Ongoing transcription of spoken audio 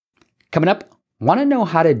Coming up, want to know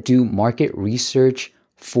how to do market research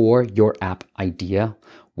for your app idea?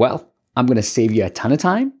 Well, I'm going to save you a ton of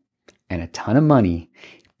time and a ton of money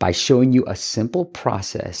by showing you a simple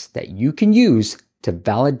process that you can use to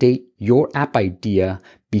validate your app idea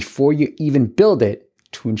before you even build it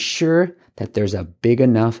to ensure that there's a big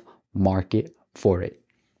enough market for it.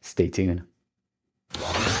 Stay tuned.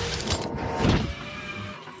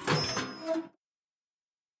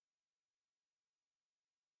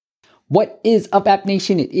 What is up, App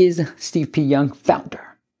Nation? It is Steve P. Young,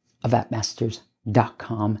 founder of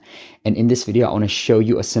appmasters.com. And in this video, I want to show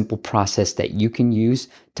you a simple process that you can use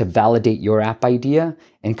to validate your app idea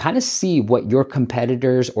and kind of see what your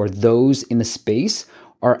competitors or those in the space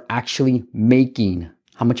are actually making,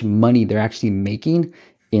 how much money they're actually making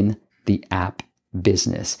in the app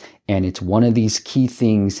business. And it's one of these key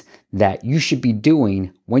things that you should be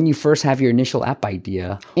doing when you first have your initial app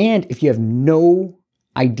idea. And if you have no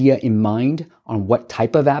idea in mind on what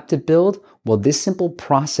type of app to build, well, this simple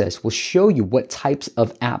process will show you what types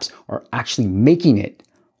of apps are actually making it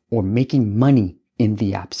or making money in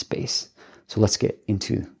the app space. So let's get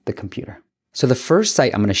into the computer. So the first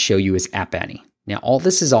site I'm going to show you is App Annie. Now, all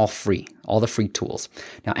this is all free, all the free tools.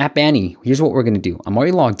 Now, App Annie, here's what we're going to do. I'm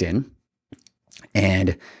already logged in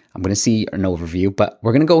and I'm going to see an overview, but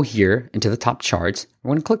we're going to go here into the top charts. We're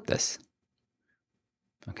going to click this.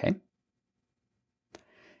 Okay.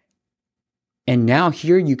 And now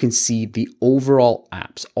here you can see the overall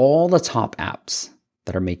apps, all the top apps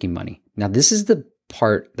that are making money. Now, this is the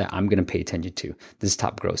part that I'm going to pay attention to, this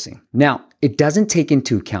top grossing. Now, it doesn't take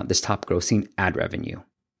into account this top grossing ad revenue,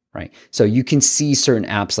 right? So you can see certain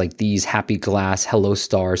apps like these, Happy Glass, Hello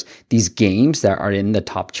Stars, these games that are in the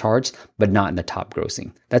top charts, but not in the top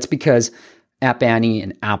grossing. That's because App Annie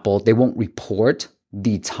and Apple, they won't report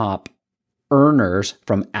the top earners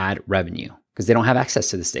from ad revenue, because they don't have access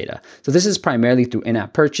to this data. So this is primarily through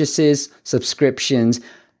in-app purchases, subscriptions,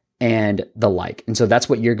 and the like. And so that's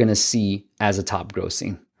what you're gonna see as a top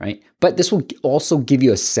grossing, right? But this will also give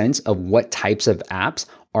you a sense of what types of apps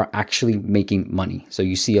are actually making money. So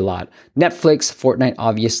you see a lot: Netflix, Fortnite,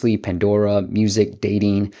 obviously, Pandora, music,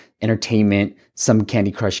 dating, entertainment, some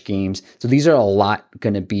Candy Crush games. So these are a lot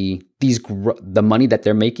gonna be, the money that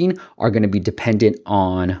they're making are gonna be dependent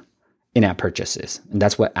on in-app purchases. And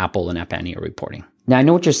that's what Apple and App Annie are reporting. Now, I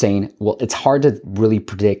know what you're saying. Well, it's hard to really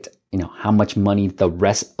predict, how much money the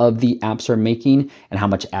rest of the apps are making and how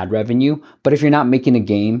much ad revenue. But if you're not making a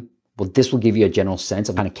game, well, this will give you a general sense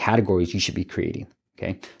of kind of categories you should be creating.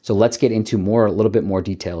 Okay. So let's get into a little bit more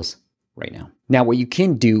details right now. Now, what you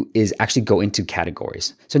can do is actually go into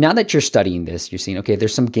categories. So now that you're studying this, you're seeing, okay,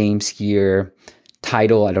 there's some games here.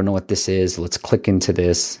 Title, I don't know what this is. Let's click into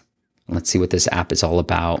this. Let's see what this app is all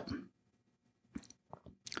about.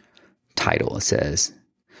 Title, it says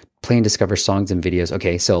play and discover songs and videos.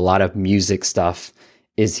 Okay, so a lot of music stuff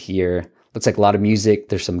is here. Looks like a lot of music.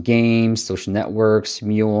 There's some games, social networks,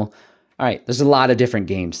 Mule. All right, there's a lot of different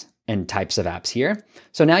games and types of apps here.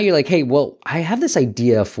 So now you're like, hey, well, I have this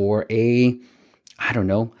idea for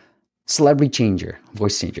celebrity changer,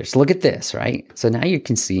 voice changer. So look at this, right? So now you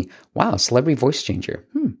can see, wow, celebrity voice changer.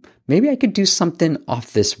 Maybe I could do something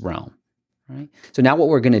off this realm. Right. So now what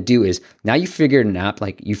we're going to do is, now you figured an app,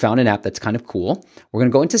 like you found an app that's kind of cool. We're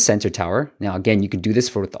going to go into Sensor Tower. Now, again, you can do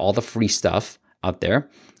this with all the free stuff out there.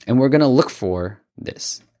 And we're going to look for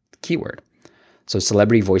this keyword. So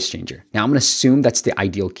celebrity voice changer. Now I'm going to assume that's the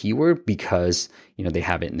ideal keyword because, they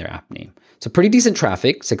have it in their app name. So pretty decent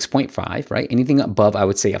traffic, 6.5, right? Anything above, I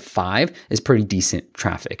would say a 5 is pretty decent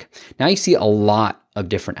traffic. Now you see a lot of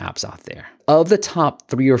different apps out there. Of the top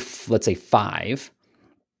 3 or let's say 5,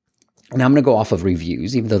 and I'm going to go off of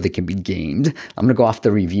reviews, even though they can be gamed. I'm going to go off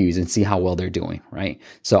the reviews and see how well they're doing, right?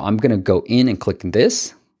 So I'm going to go in and click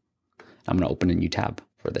this. I'm going to open a new tab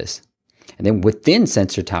for this. And then within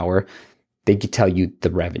Sensor Tower, they can tell you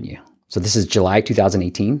the revenue. So this is July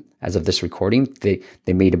 2018. As of this recording, they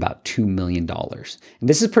made about $2 million. And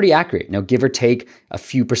this is pretty accurate. Now, give or take a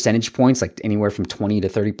few percentage points, like anywhere from 20 to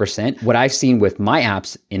 30%. What I've seen with my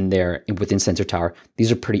apps within Sensor Tower,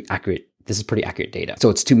 these are pretty accurate. This is pretty accurate data.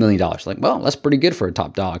 So it's $2 million. Like, well, that's pretty good for a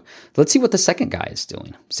top dog. Let's see what the second guy is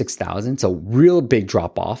doing. 6,000. So real big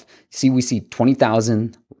drop off. We see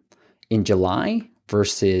 20,000 in July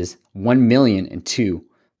versus 1 million and $2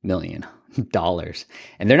 million.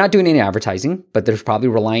 And they're not doing any advertising, but they're probably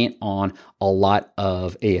reliant on a lot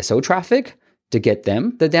of ASO traffic to get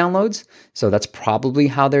them the downloads. So that's probably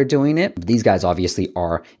how they're doing it. These guys obviously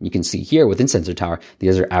are, you can see here within Sensor Tower,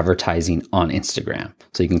 these are advertising on Instagram.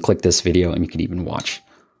 So you can click this video and you can even watch.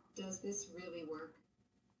 Does this really work?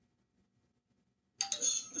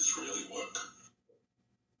 Does this really work?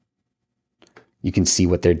 you can see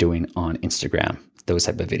what they're doing on Instagram, those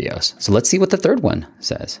type of videos. So let's see what the third one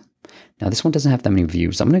says. Now this one doesn't have that many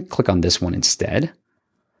views. I'm going to click on this one instead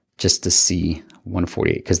just to see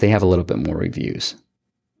 148 because they have a little bit more reviews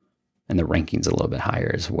and the ranking's a little bit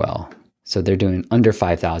higher as well. So they're doing under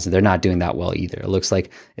 5,000. They're not doing that well either. It looks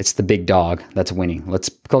like it's the big dog that's winning. Let's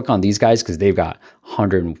click on these guys because they've got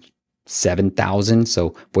 107,000.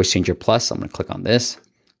 So Voice Changer Plus, I'm going to click on this.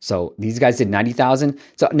 So these guys did 90,000.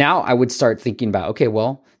 So now I would start thinking about, okay,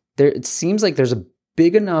 well, it seems like there's a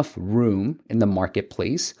big enough room in the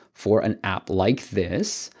marketplace for an app like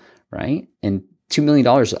this, right? And $2 million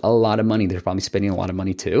is a lot of money. They're probably spending a lot of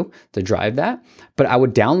money too to drive that. But I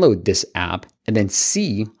would download this app and then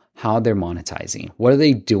see how they're monetizing. What are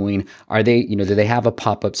they doing? Are they, do they have a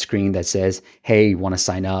pop-up screen that says, hey, you want to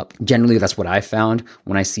sign up? Generally, that's what I found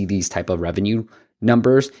when I see these type of revenue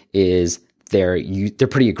numbers is they're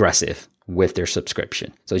pretty aggressive with their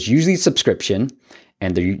subscription. So it's usually subscription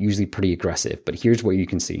and they're usually pretty aggressive. But here's what you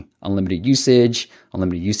can see. Unlimited usage.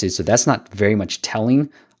 So that's not very much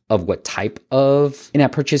telling of what type of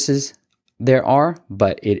in-app purchases there are,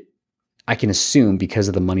 but I can assume because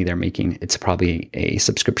of the money they're making, it's probably a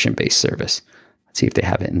subscription-based service. Let's see if they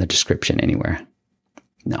have it in the description anywhere.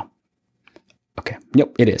 No. Okay.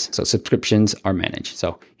 Nope, it is. So subscriptions are managed.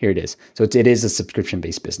 So here it is. So it is a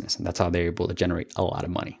subscription-based business, and that's how they're able to generate a lot of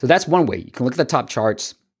money. So that's one way. You can look at the top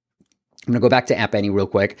charts. I'm going to go back to App Annie real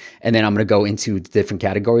quick, and then I'm going to go into different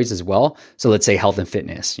categories as well. So let's say health and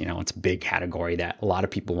fitness, it's a big category that a lot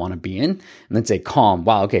of people want to be in. And let's say Calm.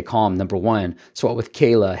 Wow. Okay. Calm, number one. Sweat with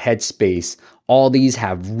Kayla, Headspace. All these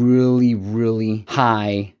have really, really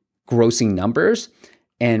high grossing numbers.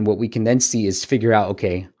 And what we can then see is figure out,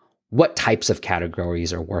 okay, what types of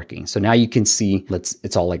categories are working. So now you can see,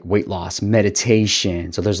 it's all like weight loss,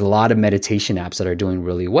 meditation. So there's a lot of meditation apps that are doing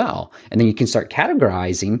really well. And then you can start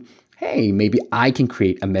categorizing, hey, maybe I can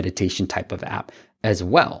create a meditation type of app as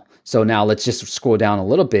well. So now let's just scroll down a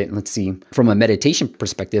little bit and let's see from a meditation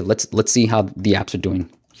perspective, let's see how the apps are doing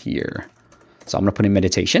here. So I'm going to put in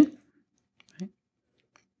meditation. And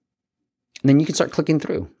then you can start clicking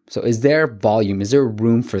through. So is there volume? Is there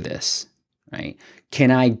room for this? Right? Can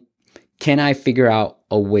I figure out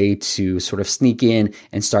a way to sort of sneak in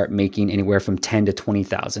and start making anywhere from $10,000 to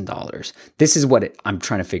 $20,000? This is what I'm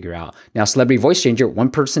trying to figure out. Now, Celebrity Voice Changer,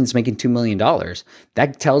 one person's making $2 million.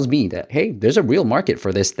 That tells me that, hey, there's a real market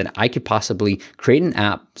for this, that I could possibly create an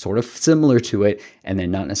app sort of similar to it and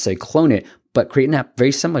then not necessarily clone it, but create an app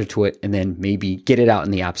very similar to it and then maybe get it out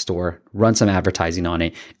in the App Store, run some advertising on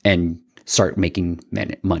it, and start making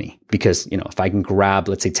money. Because, if I can grab,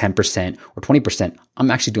 let's say 10% or 20%,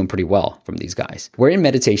 I'm actually doing pretty well from these guys. We're in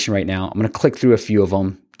meditation right now. I'm going to click through a few of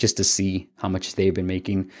them just to see how much they've been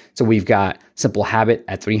making. So we've got Simple Habit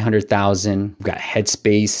at 300,000. We've got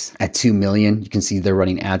Headspace at 2 million. You can see they're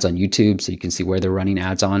running ads on YouTube. So you can see where they're running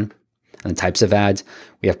ads on and the types of ads.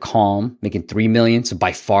 We have Calm making 3 million. So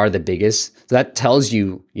by far the biggest. So that tells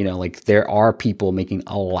you, there are people making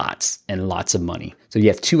a lot and lots of money. So you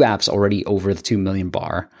have two apps already over the 2 million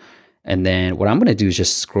bar. And then what I'm going to do is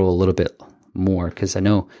just scroll a little bit more because I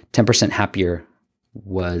know 10% Happier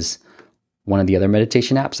was one of the other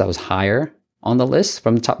meditation apps that was higher on the list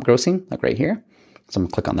from the top grossing, like right here. So I'm going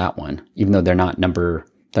to click on that one, even though they're not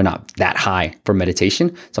that high for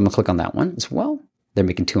meditation. So I'm going to click on that one as well. They're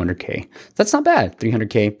making 200K. That's not bad,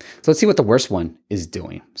 300K. So let's see what the worst one is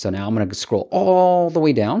doing. So now I'm going to scroll all the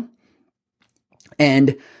way down.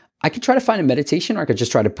 And I could try to find a meditation or I could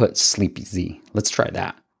just try to put Sleep Z. Let's try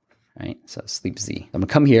that, right? So Sleep Z. I'm going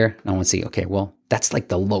to come here and I want to see, okay, well, that's like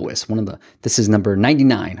the lowest. This is number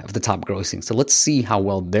 99 of the top grossing. So let's see how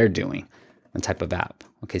well they're doing on type of app.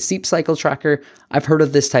 Okay, Sleep Cycle Tracker. I've heard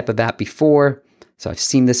of this type of app before. So I've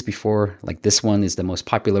seen this before, like this one is the most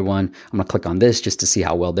popular one. I'm going to click on this just to see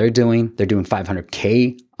how well they're doing. They're doing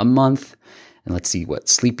 500K a month. And let's see what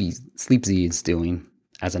Sleep Z is doing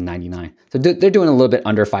as a 99. So they're doing a little bit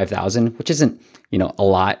under 5,000, which isn't, a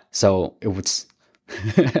lot. So it would,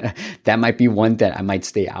 that might be one that I might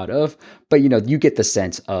stay out of. But, you get the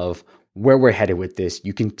sense of where we're headed with this.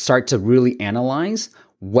 You can start to really analyze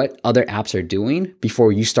what other apps are doing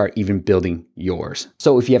before you start even building yours.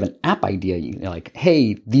 So if you have an app idea, you're like,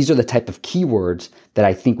 hey, these are the type of keywords that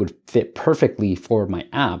I think would fit perfectly for my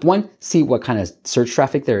app. One, see what kind of search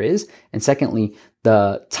traffic there is. And secondly,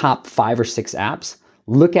 the top 5 or 6 apps,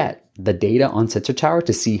 look at the data on Sensor Tower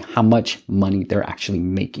to see how much money they're actually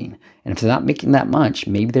making. And if they're not making that much,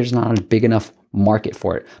 maybe there's not a big enough market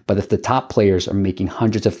for it. But if the top players are making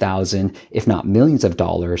hundreds of thousands, if not millions of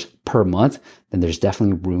dollars per month, then there's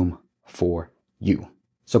definitely room for you.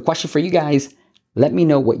 So question for you guys, let me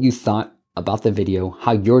know what you thought about the video,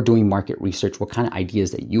 how you're doing market research, what kind of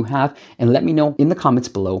ideas that you have, and let me know in the comments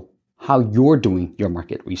below how you're doing your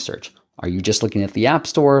market research. Are you just looking at the App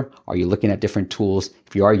Store? Are you looking at different tools?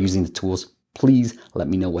 If you are using the tools, please let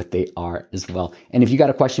me know what they are as well. And if you got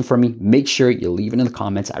a question for me, make sure you leave it in the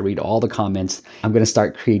comments. I read all the comments. I'm going to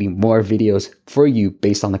start creating more videos for you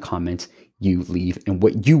based on the comments you leave and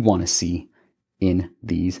what you want to see in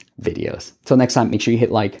these videos. Till next time, make sure you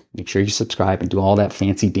hit like, make sure you subscribe, and do all that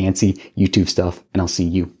fancy dancy YouTube stuff. And I'll see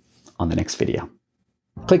you on the next video.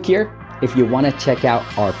 Click here if you want to check out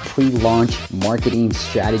our pre-launch marketing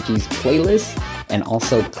strategies playlist. And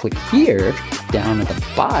also click here down at the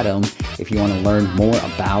bottom if you want to learn more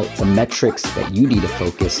about the metrics that you need to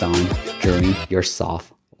focus on during your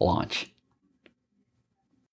soft launch.